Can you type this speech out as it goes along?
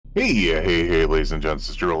Hey, ladies and gents,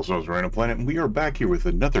 it's your old Snows Random Planet, and we are back here with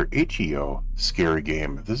another itch.io scary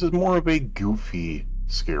game. This is more of a goofy,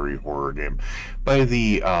 scary horror game by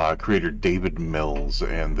the creator David Mills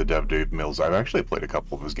and the dev Dave Mills. I've actually played a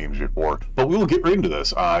couple of his games before, but we will get right into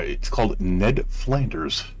this. It's called Ned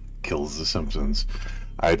Flanders Kills the Simpsons.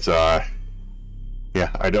 Yeah,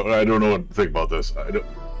 I don't know what to think about this.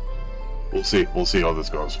 We'll see how this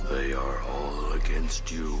goes. They are all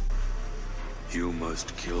against you. You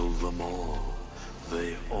must kill them all.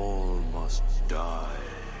 They all must die.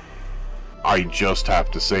 I just have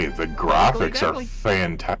to say, the graphics are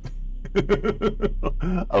fantastic.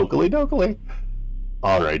 Oakley dokley.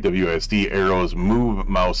 Alright, WSD, arrows, move,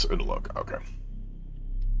 mouse, and look. Okay.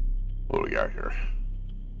 What do we got here?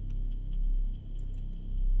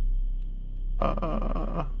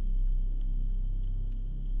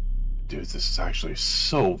 Dude, this is actually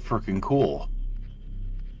so freaking cool.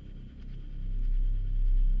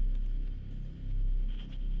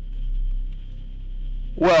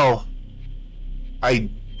 Well,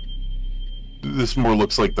 this more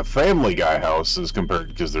looks like the Family Guy house as compared,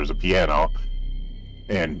 because there's a piano,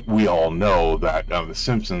 and we all know that on The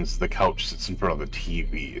Simpsons, the couch sits in front of the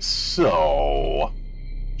TV. So,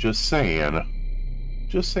 just saying,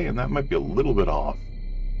 that might be a little bit off.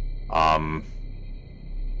 Can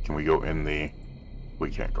we go in the?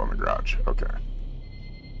 We can't go in the garage. Okay.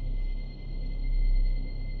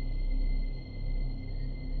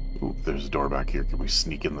 Ooh, there's a door back here. Can we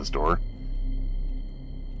sneak in this door?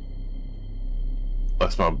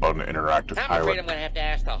 Let's not button to interactive pilot. I'm afraid I'm going to have to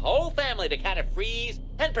ask the whole family to kind of freeze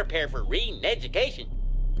and prepare for re-education.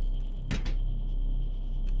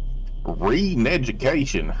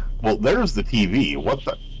 Re-education? Well, there's the TV. What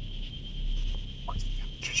the? Where's the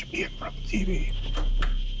couch? It should be in front of the TV.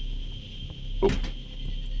 Ooh.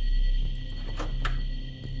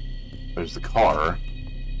 There's the car.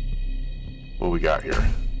 What do we got here?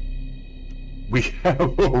 We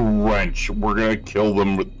have a wrench. We're gonna kill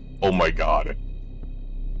them with... Oh my god.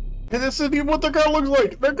 Hey, this isn't even what the car looks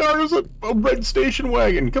like. Their car is a red station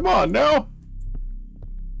wagon. Come on now.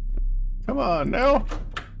 Come on now.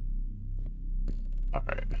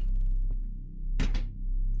 Alright.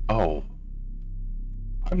 Oh.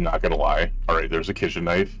 I'm not gonna lie. Alright, there's a kitchen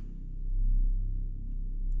knife.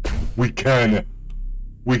 We can.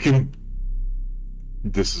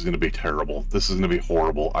 This is going to be terrible. This is going to be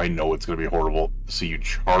horrible. I know it's going to be horrible. So you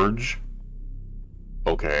charge?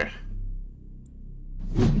 Okay.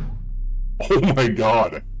 Oh my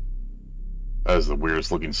god. That is the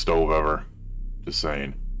weirdest looking stove ever. Just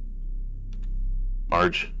saying.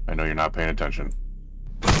 Marge, I know you're not paying attention.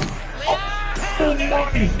 Oh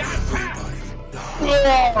my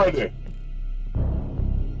god!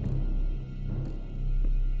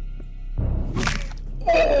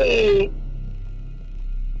 Oh!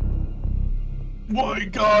 My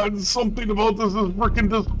god, something about this is freaking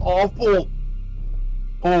just awful.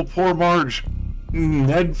 Oh, poor Marge.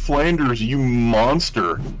 Ned Flanders, you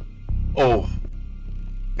monster. Oh.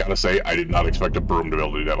 Gotta say, I did not expect a broom to be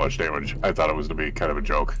able to do that much damage. I thought it was to be kind of a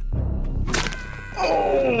joke.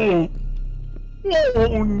 Oh!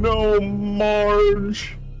 Oh no,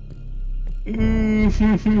 Marge.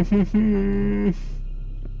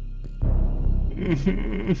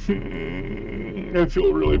 I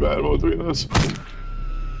feel really bad about doing this.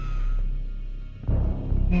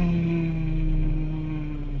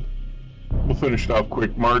 We'll finish it off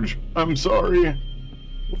quick, Marge. I'm sorry.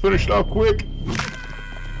 We'll finish it off quick.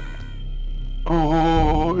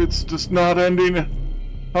 Oh, it's just not ending.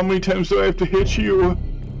 How many times do I have to hit you?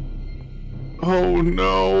 Oh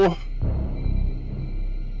no.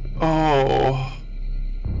 Oh.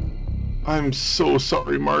 I'm so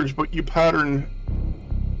sorry, Marge, but you pattern...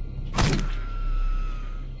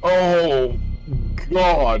 Oh,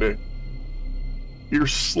 God. You're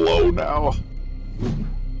slow now.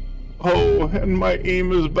 Oh, and my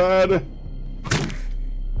aim is bad.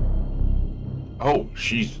 Oh,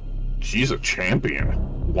 she's a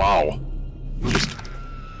champion. Wow. Just...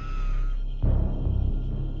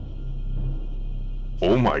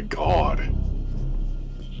 Oh my god.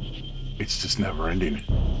 It's just never ending.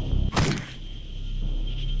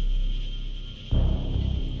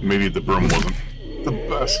 Maybe the broom wasn't the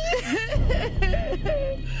best.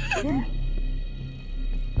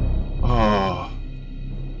 Oh.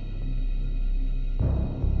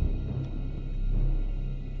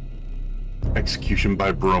 Execution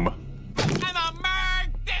by broom. I'm a murd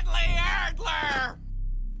diddly erdler!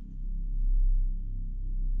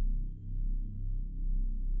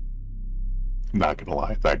 Not gonna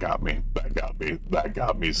lie, that got me. That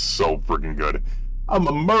got me so freaking good. I'm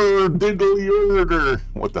a murd diddly order.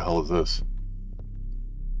 What the hell is this?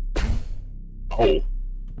 Oh,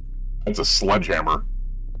 that's a sledgehammer.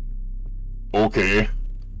 Okay.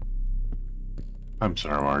 I'm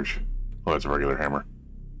sorry, Marge. Oh, that's a regular hammer.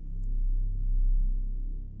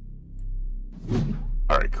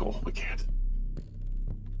 Alright, cool. We can't.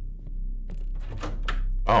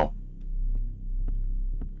 Oh.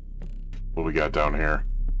 What we got down here?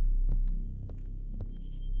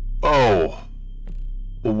 Oh.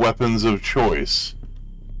 Weapons of choice.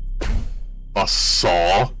 A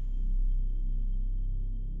saw?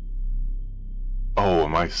 Oh,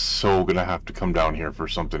 am I so gonna have to come down here for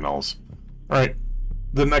something else? Alright.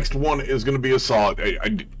 The next one is gonna be a saw.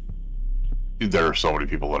 There are so many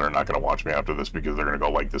people that are not gonna watch me after this because they're gonna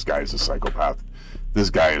go like, this guy is a psychopath. This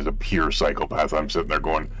guy is a pure psychopath. I'm sitting there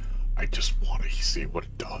going, I just want to see what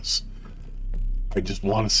it does. I just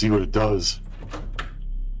want to see what it does.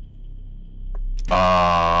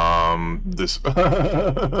 This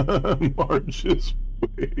Marge's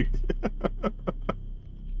wig.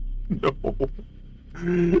 No.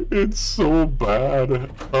 It's so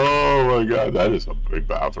bad. Oh my god, that is a big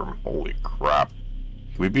bathroom. Holy crap.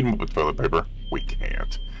 Can we beat him up with toilet paper? We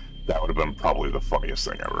can't. That would have been probably the funniest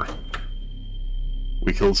thing ever.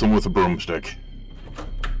 We killed someone with a broomstick.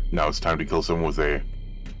 Now it's time to kill someone with a...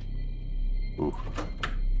 Ooh.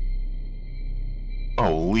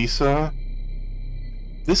 Oh, Lisa?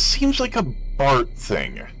 This seems like a Bart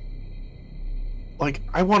thing. Like,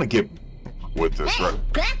 I want to get with this, hey,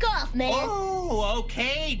 right? Back off, man! Oh,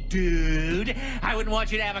 okay, dude. I wouldn't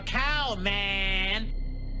want you to have a cow, man.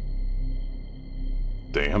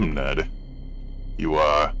 Damn, Ned. You,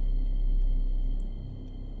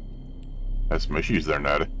 That's some issues there,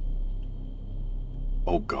 Ned.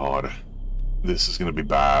 Oh, God. This is gonna be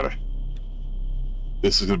bad.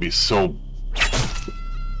 This is gonna be so...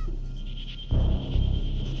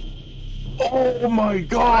 Oh, my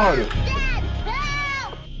God! Dad,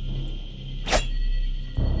 help!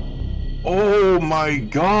 Oh, my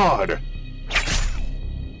God!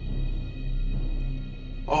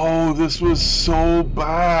 Oh, this was so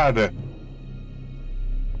bad.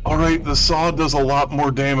 Alright, the saw does a lot more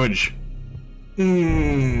damage.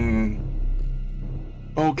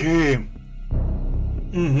 Okay.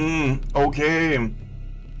 Okay.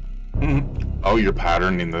 Oh, you're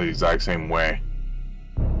patterning the exact same way.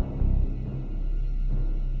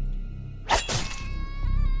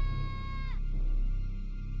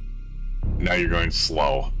 Now you're going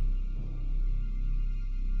slow.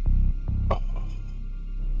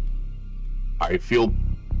 I feel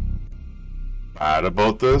bad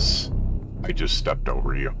about this. I just stepped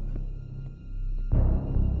over you.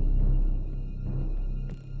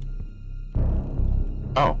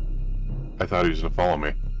 Oh. I thought he was gonna follow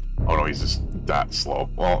me. Oh no, he's just that slow.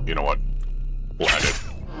 Well, you know what? Blinded.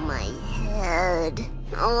 My head.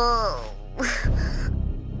 Oh.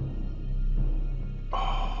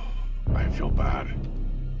 Oh, I feel bad.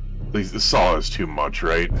 At least the saw is too much,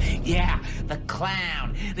 right? Yeah, the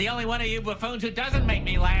clown. The only one of you buffoons who doesn't make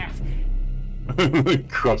me laugh.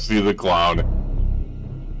 Krusty the Clown.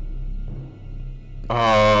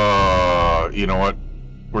 You know what?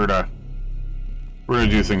 We're gonna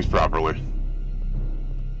do things properly.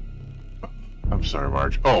 I'm sorry,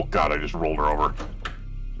 Marge. Oh God, I just rolled her over.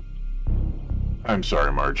 I'm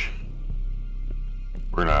sorry, Marge.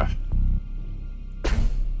 We're gonna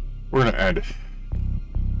end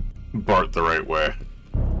Bart the right way.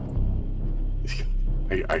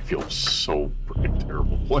 I feel so freaking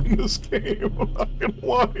terrible playing this game. I'm not gonna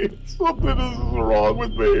lie. Something is wrong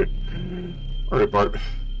with me. Alright, Bart.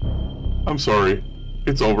 I'm sorry.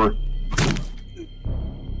 It's over.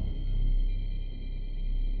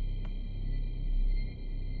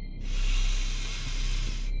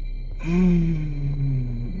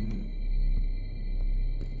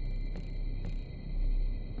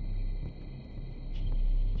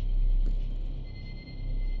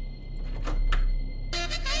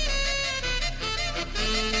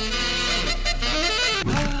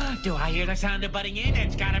 Do I hear the sound of butting in?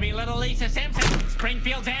 It's gotta be little Lisa Simpson.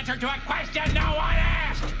 Springfield's answer to a question no one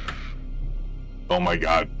asked. Oh my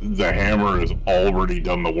God, the hammer has already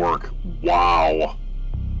done the work. Wow.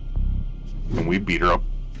 Can we beat her up?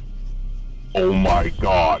 Oh my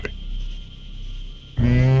God.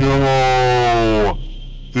 No.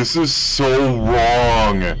 This is so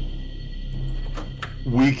wrong.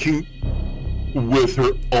 We can, with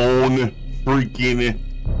her own freaking...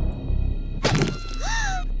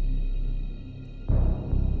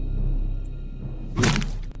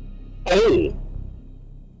 Oh!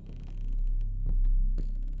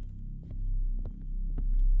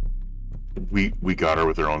 We got her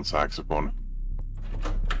with her own saxophone.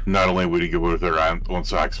 Not only would he get with her own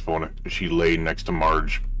saxophone, she laid next to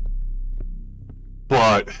Marge.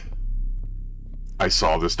 But I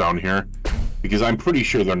saw this down here because I'm pretty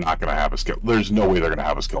sure they're not going to have us kill. There's no way they're going to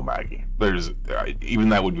have us kill Maggie. There's even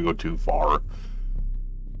that would go too far.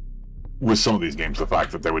 With some of these games, the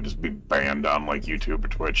fact that they would just be banned on like YouTube or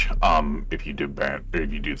Twitch, if you do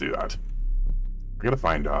that. I gotta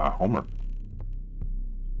find Homer.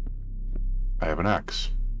 I have an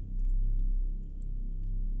axe.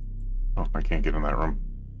 Oh, I can't get in that room.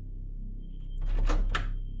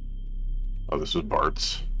 Oh, this is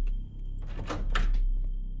Bart's.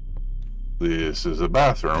 This is a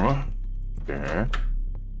bathroom. Okay.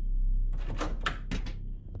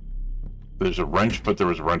 There's a wrench, but there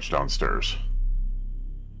was a wrench downstairs.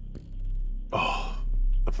 Oh,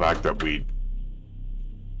 the fact that we...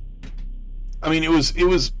 I mean, it was...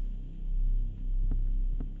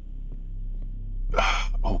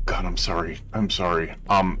 Oh, God, I'm sorry. I'm sorry.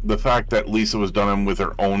 The fact that Lisa was done with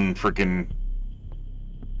her own freaking...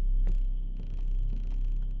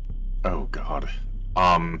 Oh, God.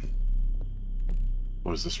 What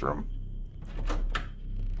was this room?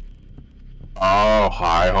 Oh,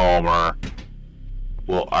 hi, Homer.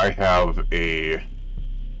 Well, I have a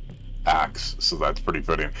axe, so that's pretty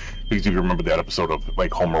fitting. Because if you remember that episode of,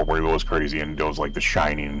 like, Homer where he goes crazy and does, like, The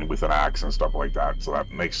Shining with an axe and stuff like that, so that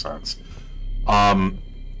makes sense. But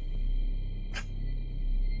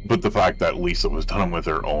the fact that Lisa was done with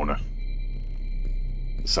her own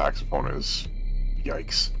saxophone is...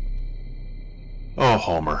 Yikes. Oh,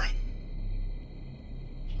 Homer.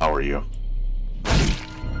 How are you?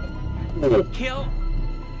 Kill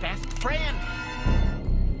best friend.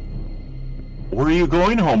 Where are you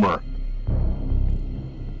going, Homer?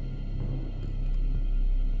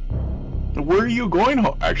 Where are you going,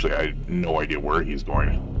 Actually, I have no idea where he's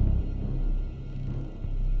going.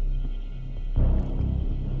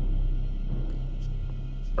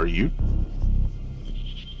 Are you?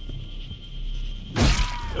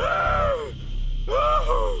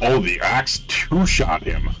 Oh, the axe two-shot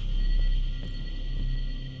him.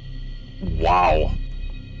 Wow.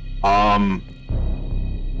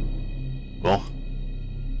 Well.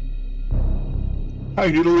 How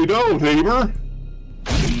diddly-do, neighbor?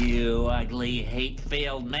 You ugly,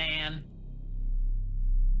 hate-filled man.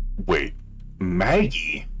 Wait,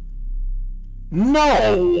 Maggie?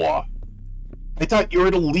 No! I thought you were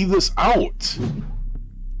to leave this out.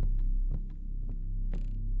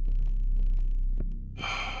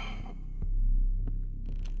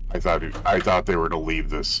 I thought they were to leave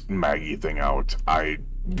this Maggie thing out. I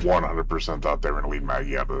 100% thought they were going to leave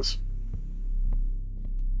Maggie out of this.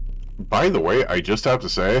 By the way, I just have to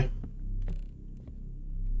say...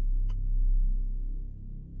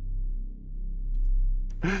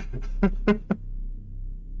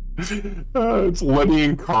 it's Lenny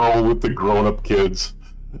and Carl with the grown-up kids.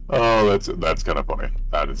 Oh, that's kind of funny.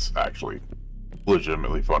 That is actually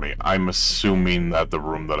legitimately funny. I'm assuming that the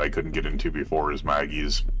room that I couldn't get into before is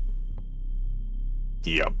Maggie's.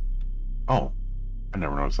 Yep. Oh, I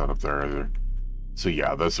never noticed that up there either. So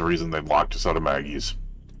yeah, that's the reason they locked us out of Maggie's.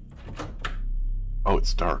 Oh,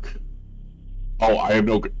 it's dark. Oh, I have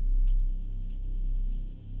no...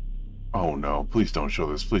 Oh no, please don't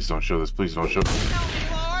show this, please don't show this, please don't show this.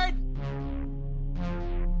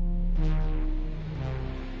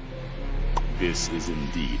 This is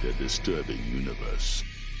indeed a disturbing universe.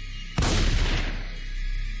 I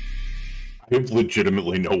have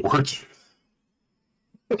legitimately no words.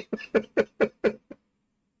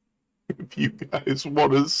 If you guys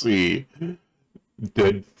want to see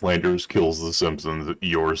Ned Flanders Kills the Simpsons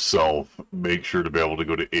yourself, make sure to be able to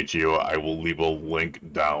go to itch.io. I will leave a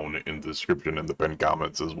link down in the description and the pinned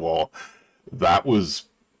comments as well. That was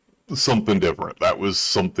something different. That was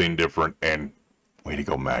something different, and way to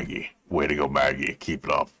go, Maggie. Way to go, Maggie. Keep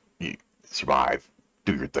it up. You survive.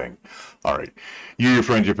 Do your thing. Alright. You, your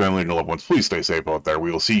friends, your family, and your loved ones, please stay safe out there.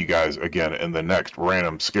 We will see you guys again in the next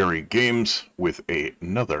random scary games with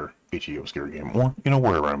another itch.io scary game. Or, you know,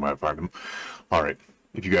 wherever I might find them. Alright.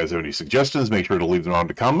 If you guys have any suggestions, make sure to leave them on in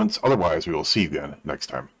the comments. Otherwise, we will see you again next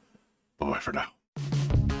time. Bye-bye for now.